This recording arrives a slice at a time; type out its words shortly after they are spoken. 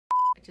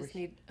Just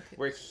need. Okay.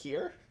 We're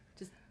here?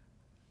 Just.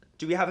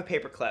 Do we have a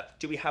paper clip?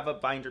 Do we have a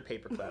binder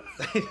paper clip?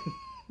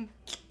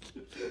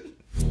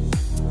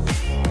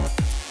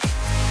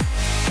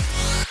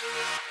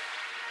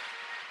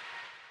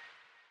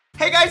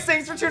 Hey guys,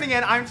 thanks for tuning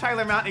in. I'm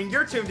Tyler Mount and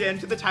you're tuned in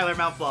to the Tyler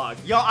Mount Vlog.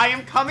 Y'all, I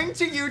am coming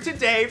to you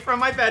today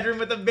from my bedroom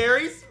with a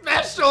very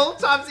special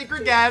top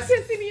secret guest.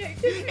 Can't see me yet.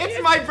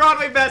 It's my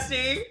Broadway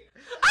bestie.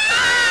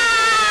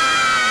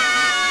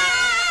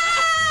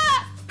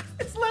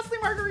 It's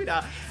Lesli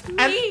Margherita.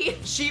 And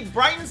she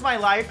brightens my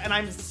life and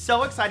I'm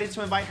so excited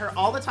to invite her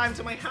all the time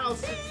to my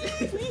house.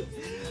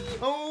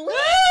 Oh.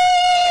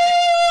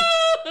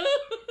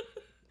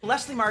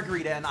 Lesli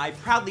Margherita and I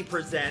proudly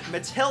present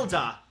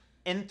Matilda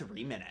in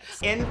 3 minutes.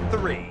 In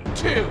 3,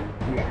 2,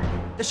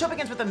 1. The show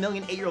begins with a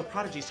million 8-year-old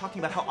prodigies talking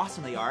about how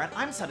awesome they are, and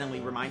I'm suddenly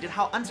reminded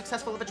how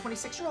unsuccessful of a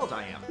 26-year-old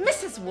I am.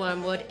 Mrs.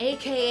 Wormwood,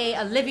 aka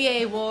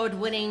Olivier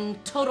Award-winning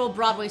total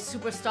Broadway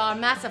superstar,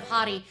 massive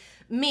hottie,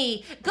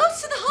 me,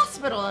 goes to the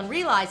hospital and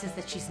realizes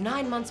that she's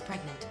 9 months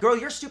pregnant. Girl,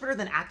 you're stupider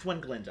than Act 1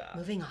 Glinda.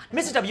 Moving on.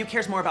 Mrs. W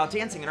cares more about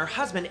dancing, and her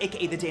husband,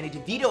 aka the Danny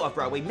DeVito of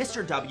Broadway,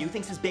 Mr. W,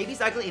 thinks his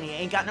baby's ugly and he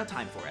ain't got no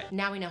time for it.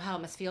 Now we know how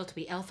it must feel to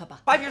be Elphaba.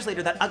 5 years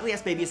later, that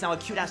ugly-ass baby is now a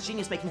cute-ass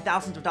genius making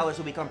thousands of dollars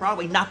a week on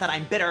Broadway. Not that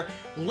I'm bitter.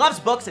 Loves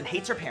books and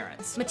hates her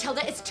parents.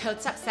 Matilda is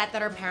totes upset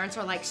that her parents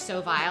are like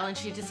so vile, and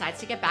she decides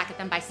to get back at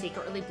them by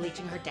secretly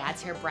bleaching her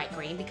dad's hair bright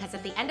green because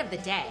at the end of the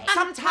day,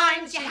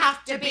 sometimes you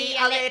have to be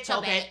a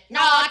little bit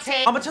naughty.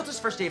 On Matilda's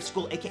first day of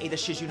school, aka the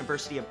Shiz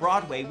University of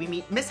Broadway, we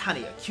meet Miss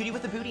Honey, a cutie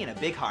with a booty and a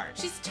big heart.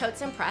 She's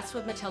totes impressed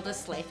with Matilda's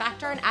slay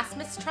factor and asks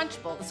Miss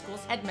Trunchbull, the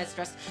school's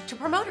headmistress, to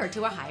promote her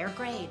to a higher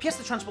grade. P.S.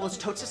 the Trunchbull is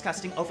totes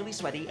disgusting, overly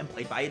sweaty, and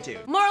played by a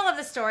dude. Moral of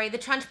the story, the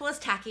Trunchbull is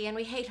tacky and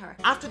we hate her.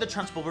 After the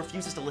Trunchbull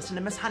refuses to listen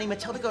to Miss Honey,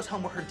 Matilda goes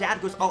home where her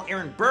dad goes all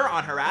Aaron Burr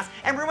on her ass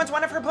and ruins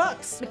one of her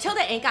books.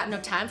 Matilda ain't got no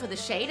time for the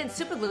shade and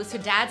superglues her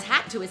dad's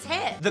hat to his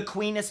head. The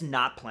queen is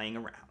not playing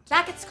around.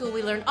 Back at school,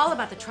 we learned all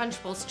about the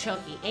Trunchbull's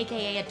Chokey,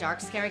 aka a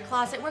dark, scary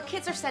closet where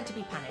kids are sent to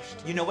be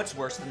punished. You know what's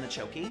worse than the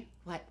Chokey?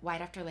 What,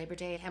 right after Labor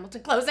Day at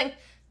Hamilton closing?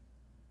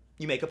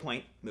 You make a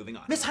point, moving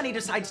on. Miss Honey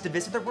decides to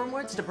visit the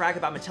Wormwoods to brag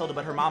about Matilda,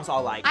 but her mom's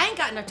all like, I ain't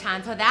got no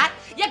time for that.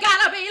 You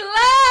gotta be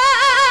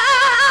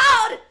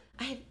loud!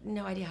 I have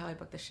no idea how I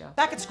booked the show.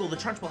 Back at school, the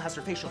Trunchbull has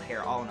her facial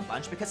hair all in a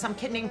bunch because some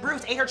kid named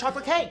Bruce ate her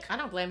chocolate cake. I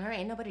don't blame her,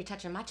 ain't nobody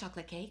touching my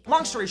chocolate cake.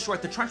 Long story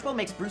short, the Trunchbull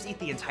makes Bruce eat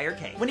the entire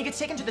cake. When he gets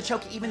taken to the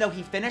Chokey, even though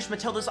he finished,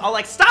 Matilda's all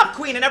like, stop,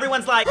 queen, and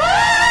everyone's like,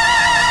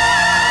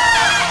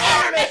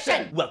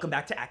 intermission! Welcome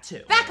back to Act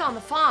 2. Back on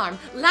the farm,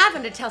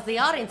 Lavender tells the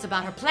audience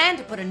about her plan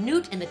to put a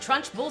newt in the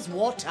Trunchbull's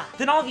water.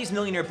 Then all these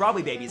millionaire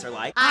Broadway babies are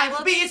like, I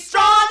will be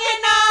strong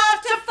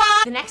enough to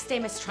fight! The next day,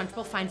 Miss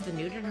Trunchbull finds the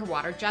newt in her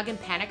water jug and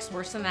panics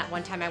worse than that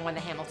one time I won the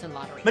Hamilton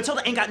lottery.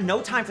 Matilda ain't got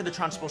no time for the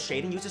Trunchbull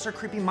shade and uses her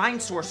creepy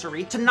mind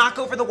sorcery to knock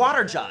over the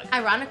water jug.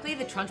 Ironically,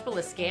 the Trunchbull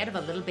is scared of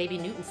a little baby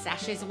newt and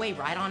sashays away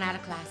right on out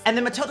of class. And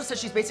then Matilda says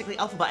she's basically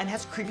Elphaba and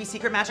has creepy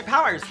secret magic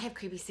powers. I have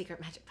creepy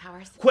secret magic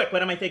powers. Quick,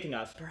 what am I thinking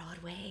of?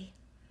 Broadway.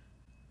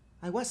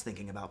 I was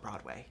thinking about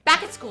Broadway.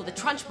 Back at school, the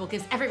Trunchbull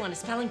gives everyone a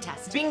spelling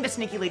test. Being the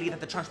sneaky lady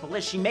that the Trunchbull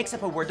is, she makes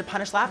up a word to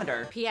punish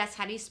Lavender. P.S.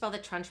 How do you spell the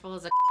Trunchbull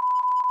as a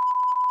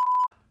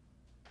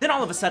Then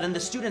all of a sudden, the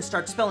students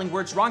start spelling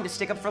words wrong to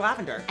stick up for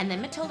Lavender. And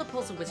then Matilda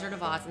pulls a Wizard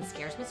of Oz and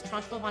scares Miss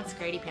Trunchbull on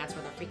Scaredy Pants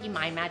with her freaky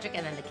mind magic,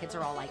 and then the kids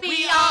are all like,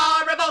 we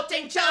are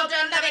revolting children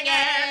living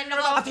in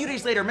revolt. A few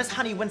days later, Miss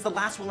Honey wins the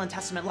last will and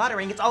testament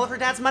lottery and gets all of her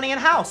dad's money and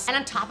house. And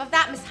on top of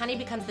that, Miss Honey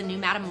becomes the new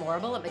Madame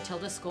Morrible at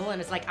Matilda's school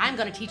and is like, I'm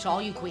gonna teach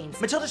all you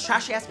queens. Matilda's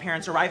trashy-ass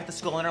parents arrive at the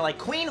school and are like,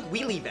 Queen,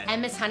 we leaving.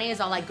 And Miss Honey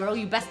is all like, girl,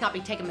 you best not be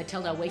taking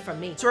Matilda away from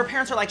me. So her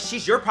parents are like,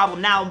 she's your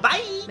problem now,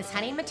 bye! Miss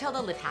Honey and Matilda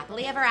live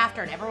happily ever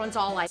after, and everyone's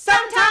all like,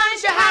 sometimes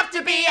you have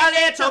to be a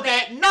little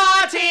bit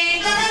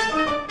naughty.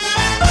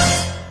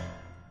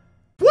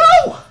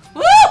 Woo!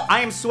 Woo!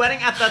 I am sweating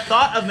at the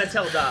thought of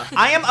Matilda.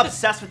 I am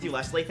obsessed with you,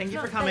 Lesli. Thank you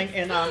for coming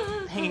and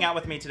hanging out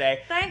with me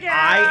today. Thank you.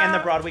 I and the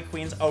Broadway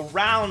queens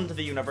around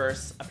the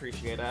universe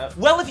appreciate it.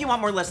 Well, if you want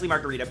more Lesli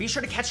Margherita, be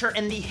sure to catch her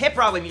in the hit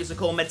Broadway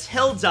musical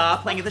Matilda,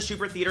 playing at the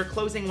Schubert Theater,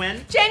 closing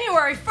when?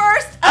 January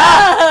 1st.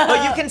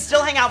 But you can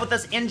still hang out with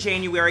us in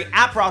January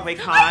at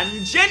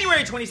BroadwayCon,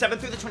 January 27th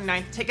through the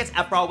 29th. Tickets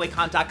at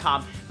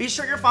BroadwayCon.com. Be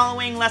sure you're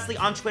following Lesli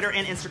on Twitter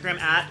and Instagram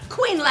at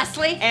Queen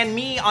Lesli. And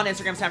me on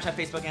Instagram, Snapchat,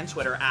 Facebook, and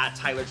Twitter at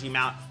Tyler G.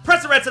 Mount.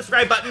 Press the red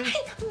subscribe button.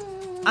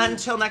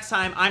 Until next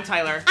time, I'm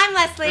Tyler. I'm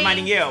Lesli.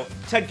 Reminding you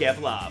to give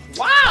love.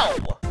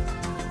 Wow!